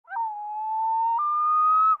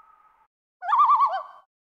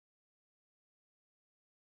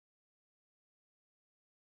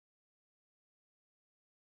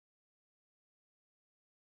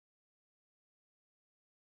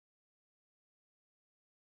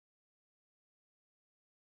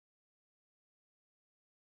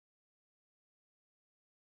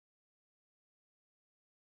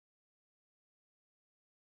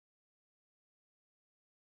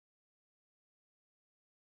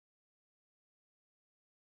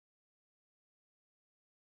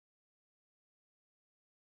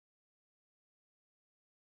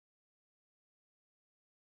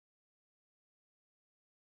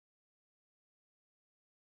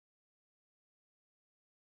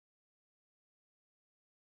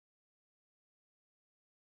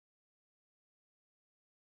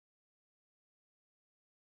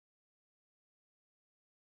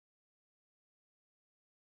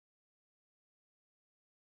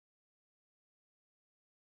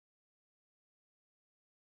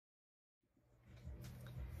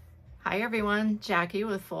Hi everyone, Jackie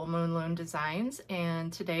with Full Moon Loom Designs,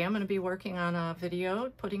 and today I'm going to be working on a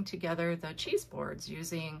video putting together the cheese boards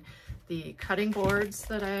using the cutting boards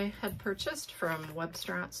that I had purchased from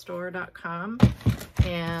webstaurantsstore.com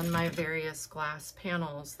and my various glass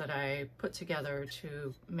panels that I put together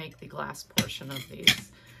to make the glass portion of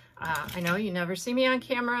these. I know you never see me on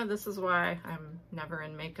camera. This is why I'm never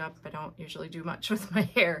in makeup. I don't usually do much with my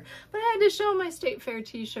hair, but I had to show my State Fair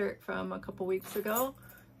t-shirt from a couple weeks ago.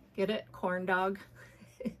 Get it? Corn dog.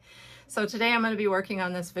 So today I'm going to be working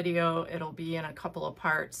on this video. It'll be in a couple of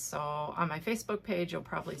parts. So on my Facebook page, you'll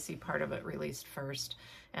probably see part of it released first.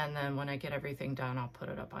 And then when I get everything done, I'll put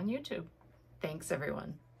it up on YouTube. Thanks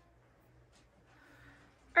everyone.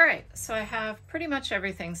 All right, so I have pretty much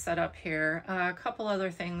everything set up here. A couple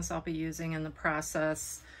other things I'll be using in the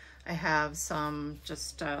process. I have some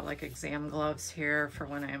just like exam gloves here for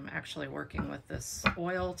when I'm actually working with this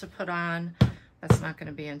oil to put on. That's not going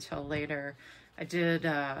to be until later. I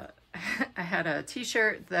had a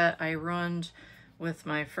t-shirt that I ruined with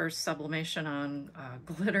my first sublimation on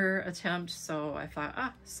glitter attempt. So I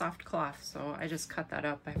thought, soft cloth. So I just cut that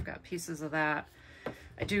up. I've got pieces of that.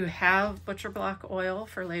 I do have butcher block oil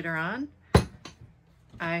for later on.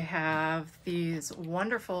 I have these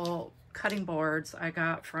wonderful cutting boards I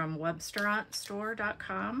got from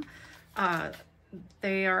webstaurantsstore.com.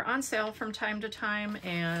 They are on sale from time to time,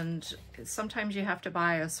 and sometimes you have to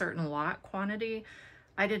buy a certain lot quantity.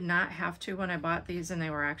 I did not have to when I bought these, and they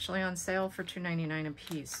were actually on sale for $2.99 a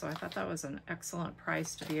piece. So I thought that was an excellent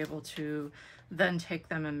price to be able to then take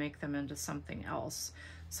them and make them into something else.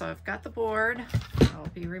 So I've got the board. I'll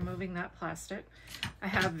be removing that plastic. I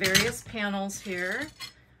have various panels here.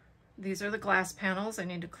 These are the glass panels. I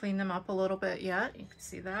need to clean them up a little bit yet. You can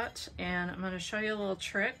see that. And I'm going to show you a little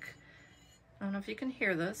trick. I don't know if you can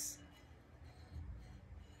hear this.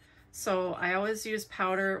 So I always use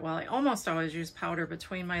powder, well, I almost always use powder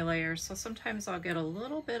between my layers. So sometimes I'll get a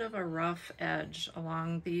little bit of a rough edge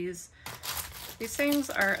along these. These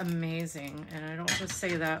things are amazing. And I don't just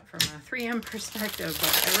say that from a 3M perspective,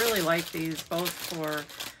 but I really like these both for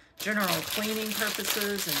general cleaning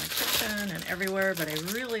purposes in the kitchen and everywhere, but I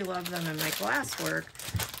really love them in my glass work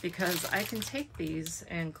because I can take these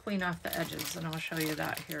and clean off the edges, and I'll show you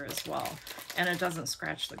that here as well. And it doesn't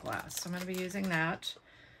scratch the glass. So I'm going to be using that.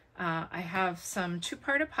 I have some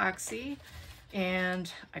 2-part epoxy,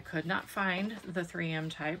 and I could not find the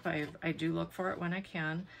 3M type. I do look for it when I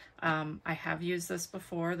can. I have used this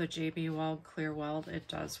before, the JB Weld Clear Weld. It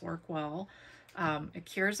does work well. It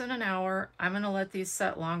cures in an hour. I'm going to let these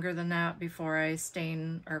set longer than that before I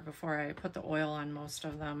stain or before I put the oil on most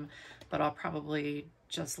of them, but I'll probably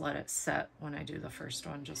just let it set when I do the first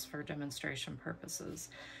one just for demonstration purposes.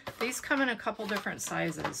 These come in a couple different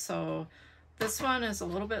sizes. So this one is a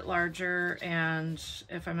little bit larger, and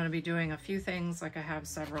if I'm going to be doing a few things, like I have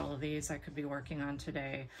several of these I could be working on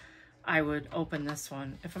today, I would open this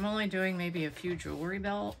one. If I'm only doing maybe a few jewelry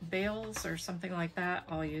bales or something like that,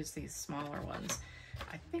 I'll use these smaller ones.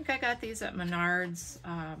 I think I got these at Menards,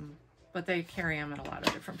 but they carry them at a lot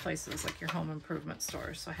of different places, like your home improvement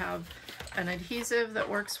stores. So I have an adhesive that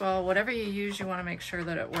works well. Whatever you use, you want to make sure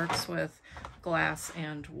that it works with glass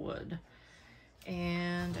and wood.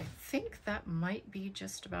 And I think that might be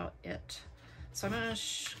just about it. So I'm going to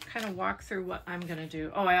kind of walk through what I'm going to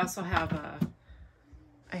do. Oh, I also have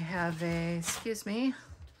excuse me,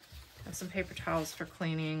 I have some paper towels for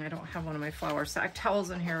cleaning. I don't have one of my flour sack towels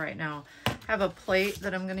in here right now. I have a plate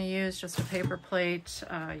that I'm going to use, just a paper plate.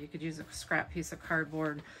 You could use a scrap piece of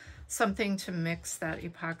cardboard, something to mix that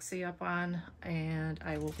epoxy up on. And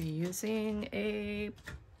I will be using a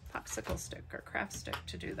popsicle stick or craft stick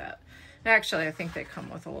to do that. And actually, I think they come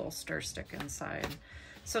with a little stir stick inside.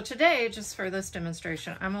 So today, just for this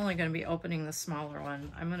demonstration, I'm only going to be opening the smaller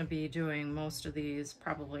one. I'm going to be doing most of these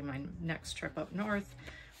probably my next trip up north,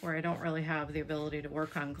 where I don't really have the ability to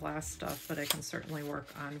work on glass stuff, but I can certainly work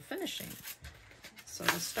on finishing. So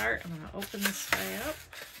to start, I'm going to open this guy up.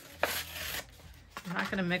 I'm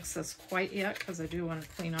not going to mix this quite yet because I do want to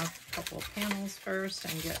clean off a couple of panels first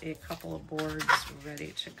and get a couple of boards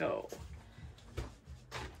ready to go.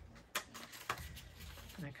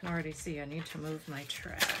 I can already see I need to move my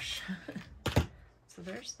trash. So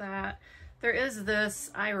there's that. There is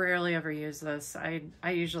this. I rarely ever use this. I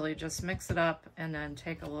usually just mix it up and then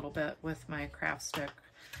take a little bit with my craft stick,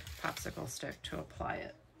 popsicle stick, to apply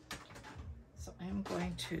it. So I'm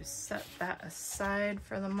going to set that aside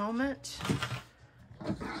for the moment.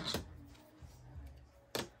 I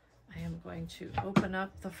am going to open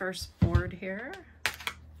up the first board here.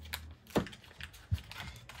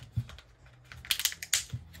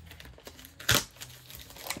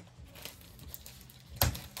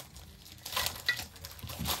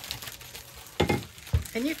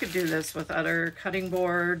 And you could do this with other cutting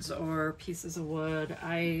boards or pieces of wood.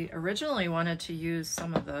 I originally wanted to use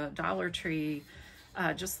some of the Dollar Tree,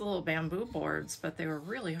 just the little bamboo boards, but they were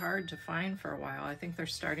really hard to find for a while. I think they're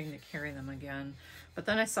starting to carry them again. But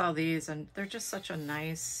then I saw these, and they're just such a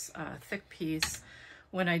nice, thick piece.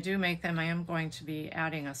 When I do make them, I am going to be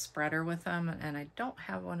adding a spreader with them, and I don't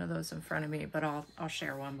have one of those in front of me, but I'll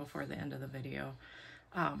share one before the end of the video.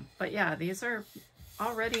 But yeah, these are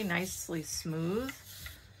already nicely smooth,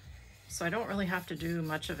 so I don't really have to do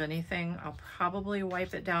much of anything. I'll probably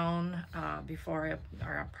wipe it down or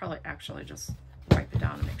I'll probably actually just wipe it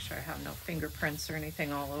down to make sure I have no fingerprints or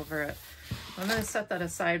anything all over it. I'm going to set that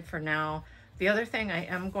aside for now. The other thing I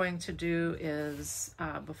am going to do is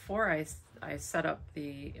before I set up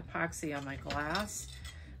the epoxy on my glass,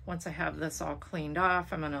 once I have this all cleaned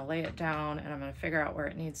off, I'm going to lay it down and I'm going to figure out where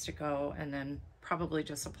it needs to go, and then probably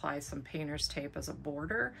just apply some painter's tape as a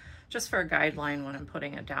border, just for a guideline when I'm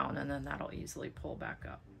putting it down, and then that'll easily pull back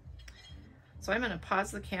up. So I'm going to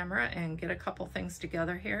pause the camera and get a couple things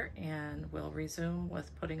together here, and we'll resume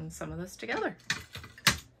with putting some of this together.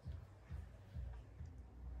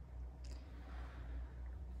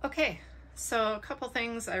 Okay, so a couple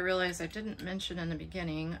things I realized I didn't mention in the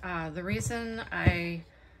beginning. The reason I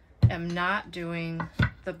am not doing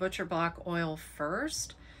the butcher block oil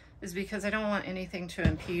first is because I don't want anything to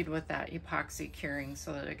impede with that epoxy curing,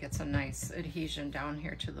 so that it gets a nice adhesion down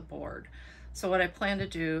here to the board. So what I plan to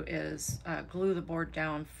do is glue the board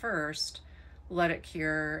down first, let it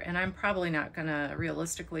cure, and I'm probably not gonna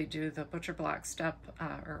realistically do the butcher block step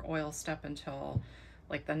or oil step until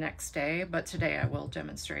like the next day, but today I will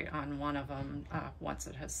demonstrate on one of them once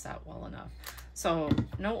it has set well enough. So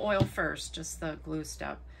no oil first, just the glue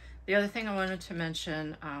step. The other thing I wanted to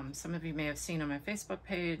mention, some of you may have seen on my Facebook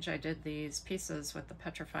page, I did these pieces with the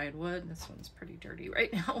petrified wood. This one's pretty dirty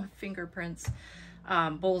right now with fingerprints,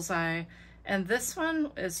 bullseye. And this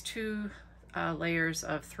one is 2 layers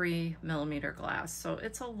of 3mm glass. So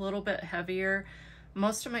it's a little bit heavier.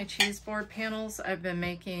 Most of my cheese board panels I've been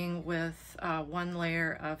making with 1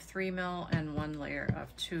 layer of 3mm and 1 layer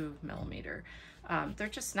of 2mm. They're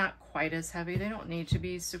just not quite as heavy. They don't need to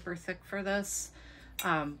be super thick for this.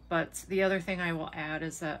 But the other thing I will add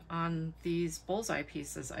is that on these bullseye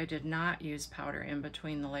pieces, I did not use powder in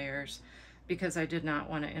between the layers because I did not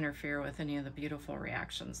want to interfere with any of the beautiful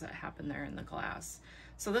reactions that happen there in the glass.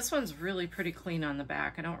 So this one's really pretty clean on the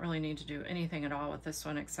back. I don't really need to do anything at all with this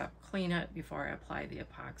one except clean it before I apply the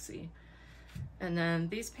epoxy. And then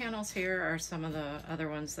these panels here are some of the other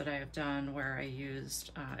ones that I have done where I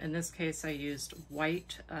used, in this case I used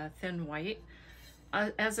white, thin white,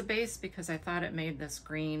 as a base because I thought it made this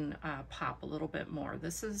green pop a little bit more.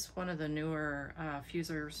 This is one of the newer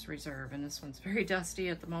Fusers Reserve, and this one's very dusty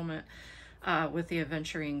at the moment with the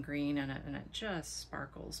aventurine green in it, and it just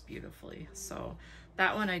sparkles beautifully. So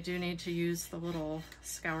that one I do need to use the little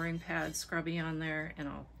scouring pad scrubby on there, and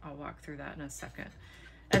I'll walk through that in a second.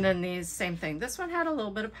 And then these, same thing. This one had a little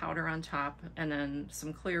bit of powder on top and then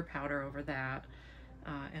some clear powder over that.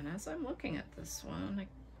 And as I'm looking at this one,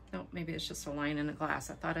 nope, maybe it's just a line in the glass.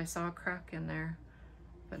 I thought I saw a crack in there,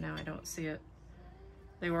 but now I don't see it.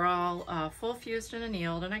 They were all full fused and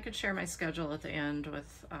annealed, and I could share my schedule at the end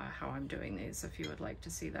with how I'm doing these if you would like to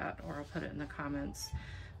see that, or I'll put it in the comments.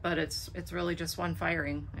 But it's really just one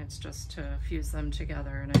firing. It's just to fuse them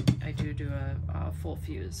together, and I do a full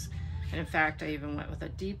fuse. And in fact, I even went with a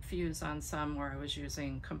deep fuse on some where I was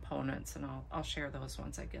using components, and I'll share those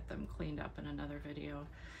once I get them cleaned up in another video.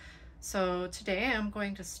 So today I'm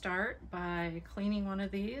going to start by cleaning one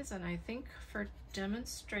of these, and I think for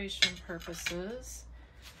demonstration purposes,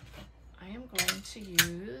 I am going to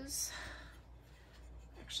use,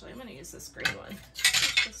 actually I'm going to use this green one.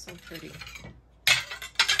 It's just so pretty.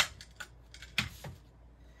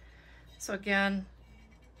 So again,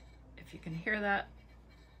 if you can hear that,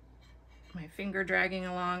 my finger dragging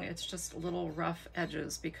along, it's just little rough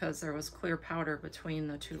edges because there was clear powder between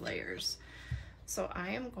the 2 layers. So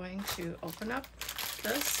I am going to open up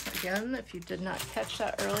this. Again, if you did not catch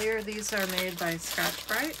that earlier, these are made by Scotch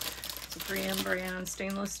Brite. It's a 3M brand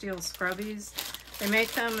stainless steel scrubbies. They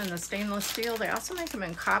make them in the stainless steel. They also make them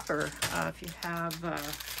in copper. If you have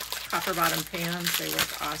copper bottom pans, they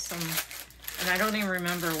work awesome. And I don't even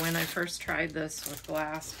remember when I first tried this with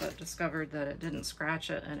glass, but discovered that it didn't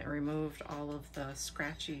scratch it and it removed all of the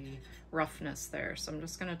scratchy roughness there. So I'm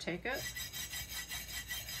just going to take it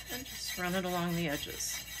and just run it along the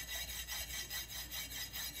edges.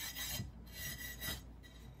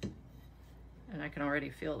 And I can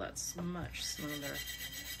already feel that's much smoother.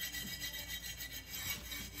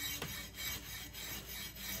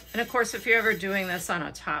 And of course, if you're ever doing this on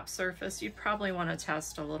a top surface, you'd probably want to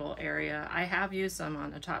test a little area. I have used them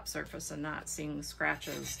on the top surface and not seeing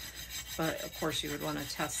scratches, but of course you would want to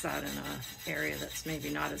test that in an area that's maybe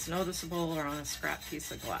not as noticeable or on a scrap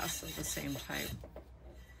piece of glass of the same type.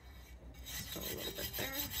 Still a little bit there.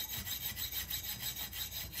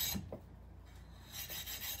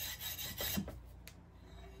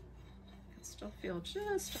 I can still feel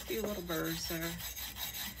just a few little burrs there.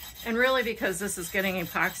 And really, because this is getting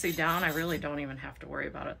epoxy down, I really don't even have to worry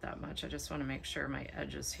about it that much. I just want to make sure my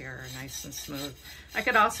edges here are nice and smooth. I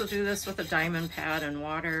could also do this with a diamond pad and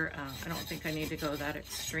water. I don't think I need to go that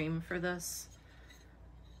extreme for this.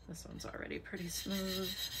 This one's already pretty smooth.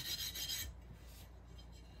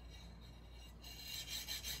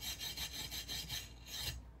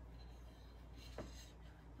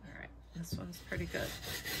 All right, this one's pretty good.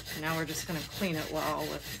 Now we're just going to clean it well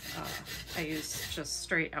with, I use just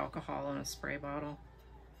straight alcohol in a spray bottle.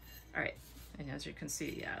 All right, and as you can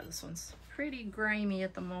see, yeah, this one's pretty grimy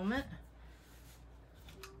at the moment.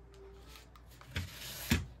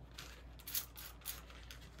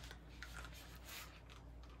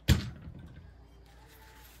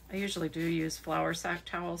 I usually do use flour sack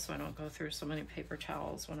towels so I don't go through so many paper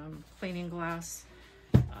towels when I'm cleaning glass.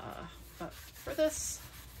 But for this,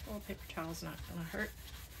 a little paper towel's not going to hurt.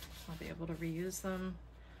 I'll be able to reuse them.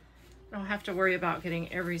 I don't have to worry about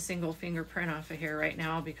getting every single fingerprint off of here right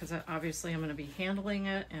now because obviously I'm going to be handling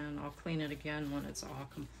it, and I'll clean it again when it's all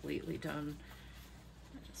completely done.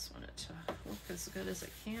 I just want it to look as good as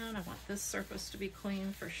it can. I want this surface to be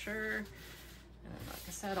clean for sure. And then, like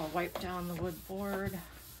I said, I'll wipe down the wood board.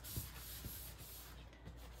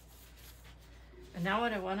 And now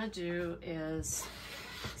what I want to do is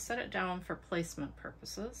set it down for placement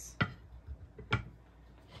purposes.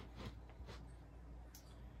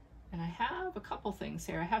 And I have a couple things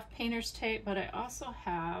here. I have painter's tape, but I also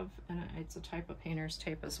have, and it's a type of painter's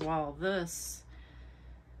tape as well. This,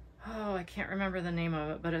 oh, I can't remember the name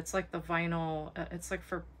of it, but it's like the vinyl, it's like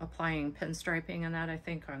for applying pinstriping and that, I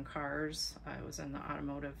think, on cars. I was in the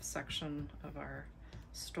automotive section of our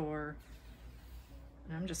store.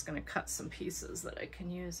 And I'm just gonna cut some pieces that I can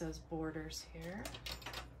use as borders here.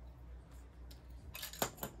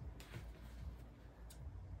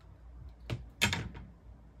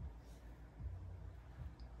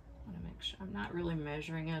 I'm not really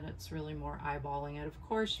measuring it, it's really more eyeballing it. Of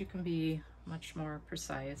course, you can be much more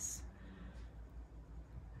precise.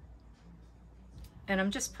 And I'm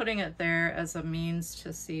just putting it there as a means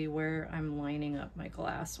to see where I'm lining up my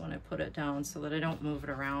glass when I put it down so that I don't move it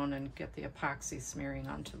around and get the epoxy smearing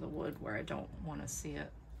onto the wood where I don't want to see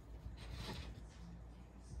it.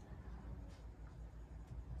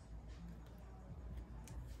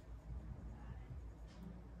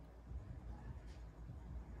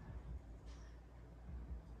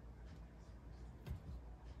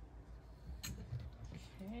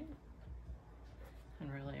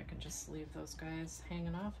 And really, I can just leave those guys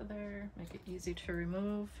hanging off of there, make it easy to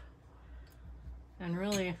remove. And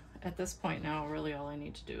really, at this point now, really all I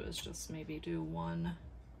need to do is just maybe do one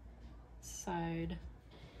side.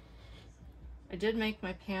 I did make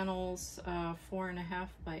my panels 4.5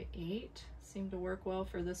 by 8. Seemed to work well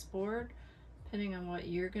for this board. Depending on what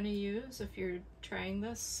you're going to use, if you're trying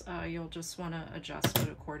this, you'll just want to adjust it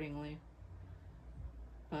accordingly.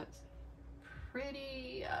 But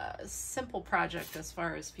pretty simple project as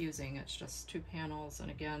far as fusing. It's just 2 panels, and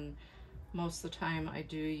again, most of the time I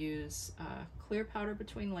do use clear powder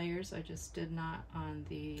between layers. I just did not on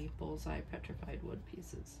the bullseye petrified wood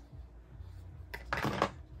pieces.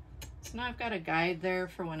 So now I've got a guide there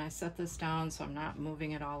for when I set this down, so I'm not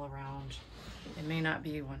moving it all around. It may not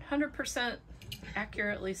be 100%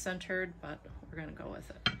 accurately centered, but we're going to go with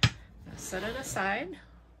it. Now set it aside.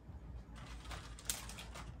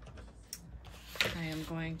 I am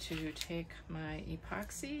going to take my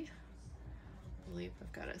epoxy. I believe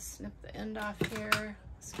I've got to snip the end off here.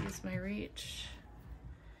 Excuse my reach.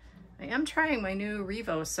 I am trying my new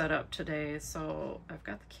Revo setup today, so I've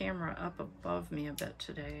got the camera up above me a bit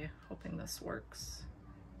today, hoping this works.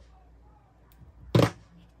 Can't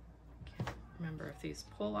remember if these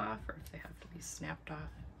pull off or if they have to be snapped off.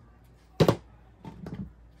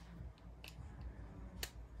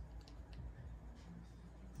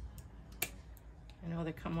 I know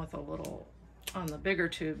they come with a little, on the bigger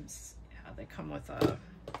tubes, yeah, they come with a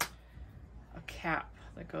cap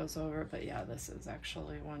that goes over, but yeah, this is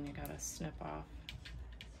actually one you gotta snip off.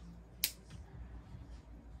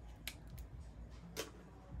 Okay,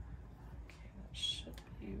 that should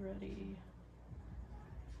be ready.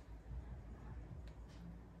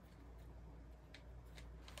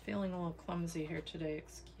 Feeling a little clumsy here today,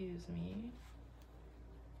 excuse me.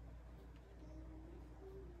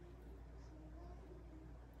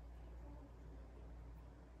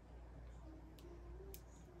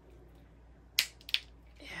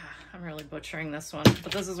 I'm really butchering this one,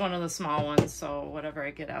 but this is one of the small ones, so whatever I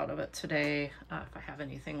get out of it today, if I have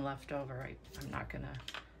anything left over, I'm not gonna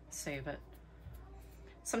save it.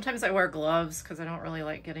 Sometimes I wear gloves because I don't really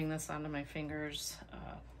like getting this onto my fingers.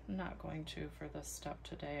 I'm not going to for this step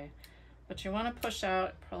today, but you want to push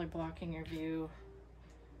out, probably blocking your view,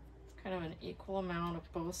 kind of an equal amount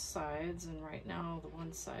of both sides, and right now the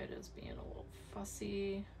one side is being a little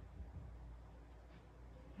fussy.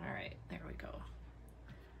 All right, there we go.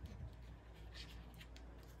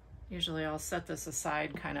 Usually I'll set this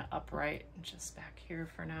aside kind of upright, just back here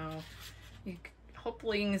for now.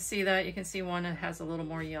 Hopefully you can see that. You can see one that has a little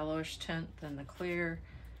more yellowish tint than the clear.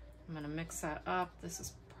 I'm gonna mix that up. This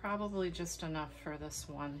is probably just enough for this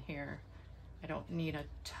one here. I don't need a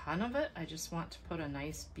ton of it. I just want to put a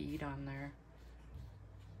nice bead on there.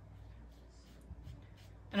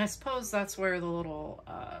 And I suppose that's where the little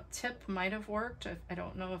tip might have worked. I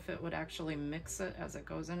don't know if it would actually mix it as it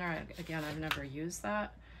goes in there. Again, I've never used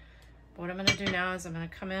that. But what I'm gonna do now is I'm gonna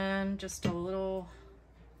come in just a little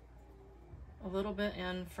bit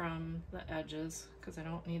in from the edges because I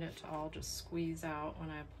don't need it to all just squeeze out when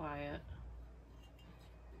I apply it.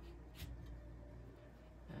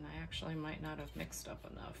 And I actually might not have mixed up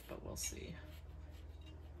enough, but we'll see.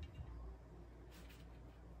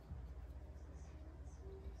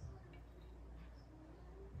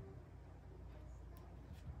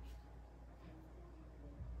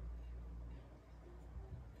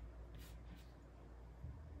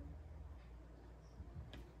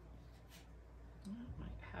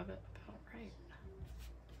 Have it about right.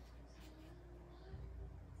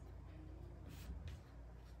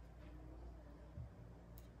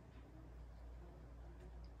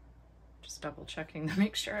 Just double checking to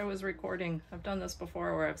make sure I was recording. I've done this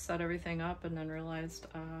before where I've set everything up and then realized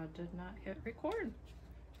did not hit record.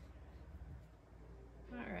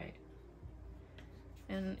 All right.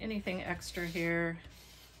 And anything extra here,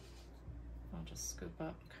 I'll just scoop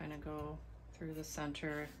up, kind of go through the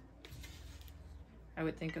center. I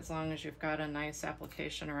would think as long as you've got a nice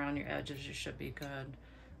application around your edges, you should be good.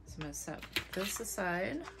 So I'm going to set this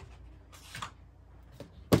aside.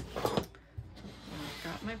 And I've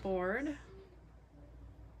got my board.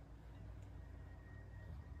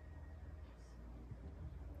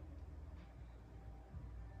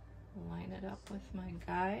 Line it up with my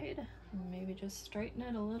guide and maybe just straighten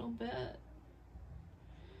it a little bit.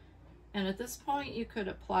 And at this point you could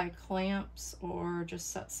apply clamps or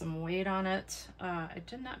just set some weight on it. I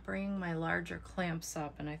did not bring my larger clamps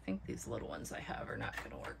up, and I think these little ones I have are not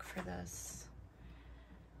going to work for this.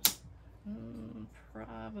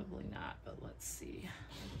 Probably not, but let's see.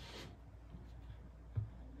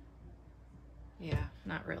 Yeah,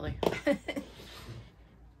 not really.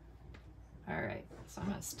 All right, so I'm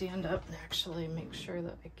going to stand up and actually make sure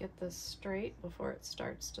that I get this straight before it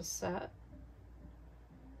starts to set.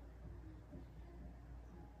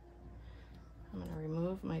 I'm going to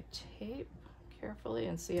remove my tape carefully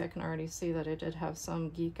and see, I can already see that I did have some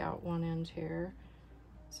geek out one end here.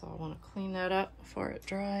 So I want to clean that up before it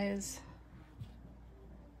dries.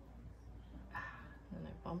 And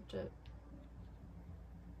I bumped it.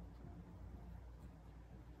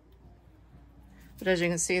 But as you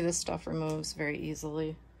can see, this stuff removes very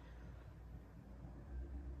easily.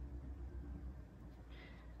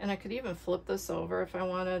 And I could even flip this over if I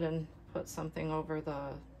wanted and put something over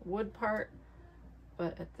the wood part.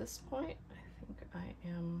 But at this point, I think I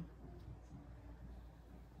am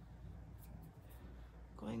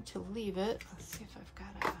going to leave it. Let's see if I've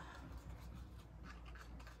got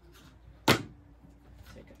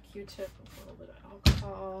take a Q-tip with a little bit of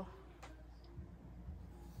alcohol.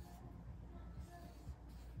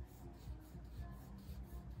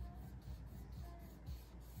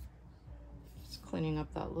 Just cleaning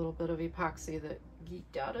up that little bit of epoxy that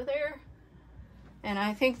geeked out of there. And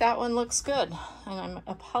I think that one looks good. And I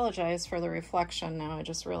apologize for the reflection now. I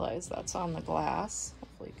just realized that's on the glass.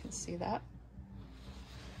 Hopefully you can see that.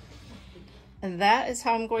 And that is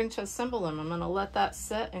how I'm going to assemble them. I'm going to let that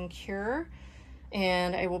sit and cure.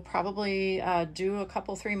 And I will probably do a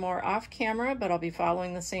couple, 3 more off camera, but I'll be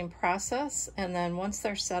following the same process. And then once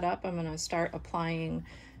they're set up, I'm going to start applying,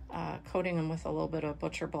 coating them with a little bit of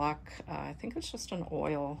butcher block. I think it's just an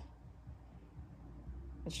oil.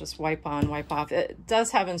 It's just wipe on, wipe off. It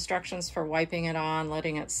does have instructions for wiping it on,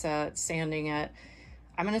 letting it set, sanding it.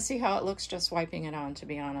 I'm going to see how it looks just wiping it on, to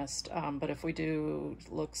be honest. But if we do,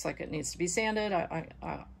 looks like it needs to be sanded,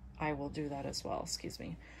 I will do that as well, excuse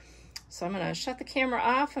me. So I'm going to shut the camera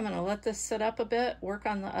off. I'm going to let this sit up a bit, work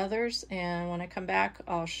on the others, and when I come back,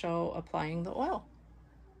 I'll show applying the oil.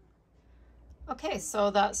 Okay,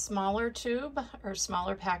 so that smaller tube or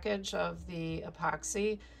smaller package of the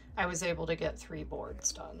epoxy, I was able to get 3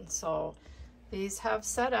 boards done. So these have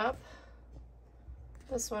set up.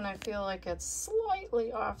 This one I feel like it's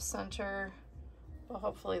slightly off center, but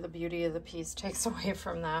hopefully the beauty of the piece takes away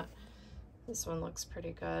from that. This one looks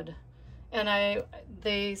pretty good. And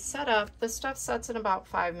they set up, this stuff sets in about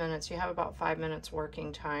 5 minutes. You have about 5 minutes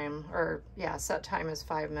working time, or yeah, set time is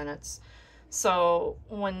 5 minutes. So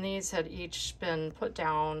when these had each been put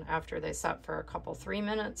down after they set for a couple 3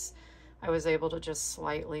 minutes, I was able to just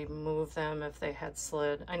slightly move them if they had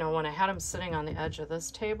slid. I know when I had them sitting on the edge of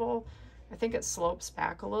this table, I think it slopes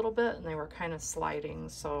back a little bit and they were kind of sliding.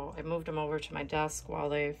 So I moved them over to my desk while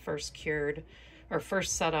they first cured or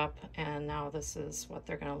first set up. And now this is what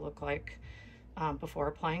they're gonna look like before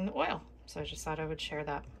applying the oil. So I just thought I would share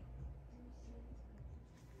that.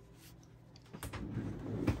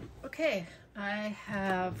 Okay, I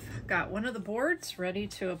have got one of the boards ready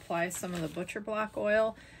to apply some of the butcher block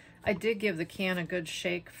oil. I did give the can a good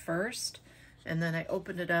shake first, and then I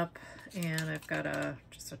opened it up, and I've got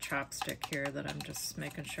just a chopstick here that I'm just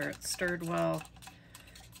making sure it's stirred well.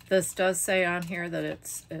 This does say on here that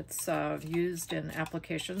it's used in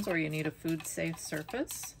applications where you need a food safe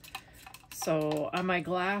surface. So on my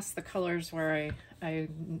glass, the colors where I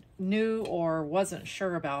knew or wasn't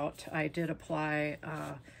sure about, I did apply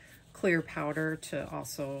clear powder to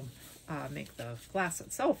also make the glass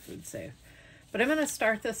itself food safe. But I'm going to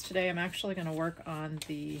start this today. I'm actually going to work on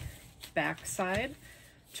the back side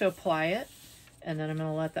to apply it, and then I'm going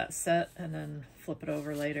to let that set and then flip it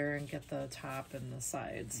over later and get the top and the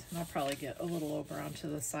sides. And I'll probably get a little over onto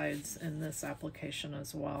the sides in this application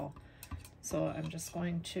as well. So I'm just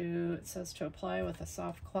going to, it says to apply with a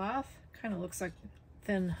soft cloth. Kind of looks like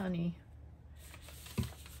thin honey.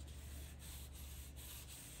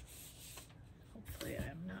 Hopefully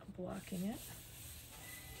I'm not blocking it.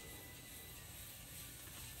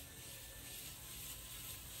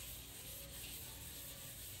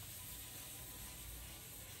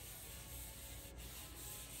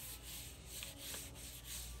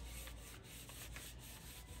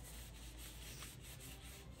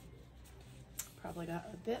 Probably got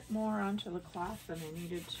a bit more onto the cloth than I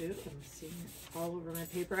needed to. I'm seeing it all over my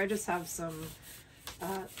paper. I just have some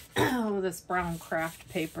this brown craft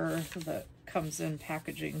paper that comes in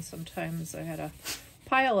packaging. Sometimes I had a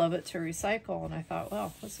pile of it to recycle, and I thought,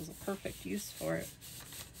 well, this is a perfect use for it.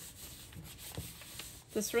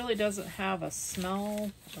 This really doesn't have a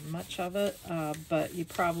smell or much of it, but you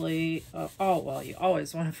probably, you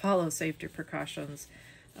always want to follow safety precautions.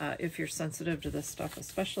 If you're sensitive to this stuff,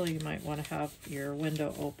 especially, you might want to have your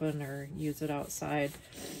window open or use it outside.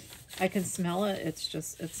 I can smell it.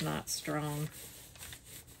 It's not strong.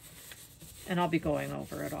 And I'll be going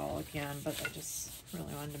over it all again, but I just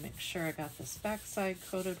really wanted to make sure I got this backside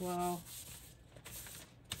coated well.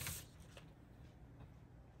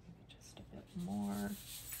 Maybe just a bit more.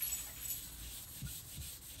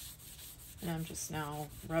 And I'm just now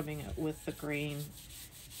rubbing it with the grain.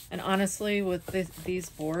 And honestly, with these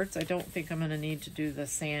boards, I don't think I'm going to need to do the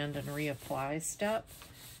sand and reapply step,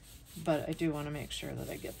 but I do want to make sure that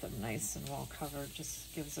I get them nice and well covered.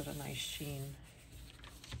 Just gives it a nice sheen.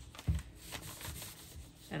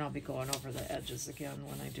 And I'll be going over the edges again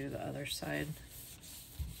when I do the other side.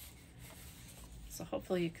 So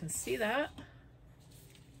hopefully you can see that.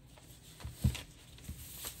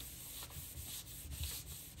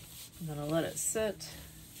 I'm going to let it sit.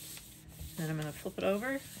 Then I'm going to flip it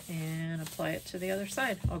over and apply it to the other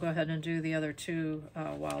side. I'll go ahead and do the other two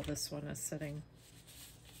while this one is sitting.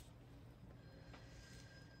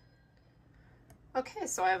 Okay,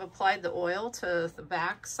 so I've applied the oil to the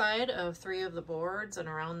back side of 3 of the boards and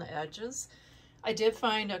around the edges. I did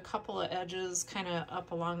find a couple of edges kind of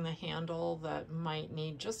up along the handle that might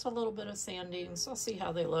need just a little bit of sanding, so I'll see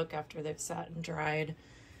how they look after they've sat and dried.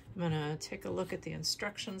 I'm going to take a look at the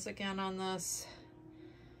instructions again on this.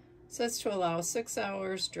 It says to allow 6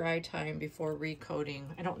 hours dry time before recoating.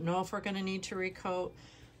 I don't know if we're going to need to recoat,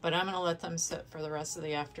 but I'm going to let them sit for the rest of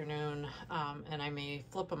the afternoon, and I may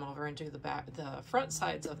flip them over and do the front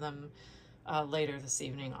sides of them later this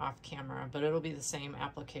evening off camera, but it'll be the same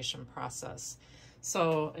application process.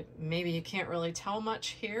 So maybe you can't really tell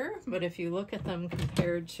much here, but if you look at them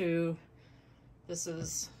compared to, this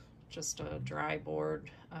is just a dry board,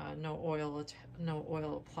 no oil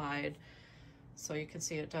applied. So you can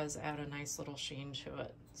see it does add a nice little sheen to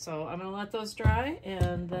it. So I'm gonna let those dry,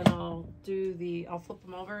 and then I'll flip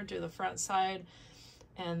them over, do the front side,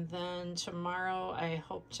 and then tomorrow I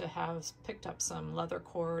hope to have picked up some leather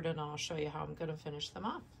cord, and I'll show you how I'm gonna finish them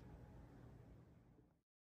off.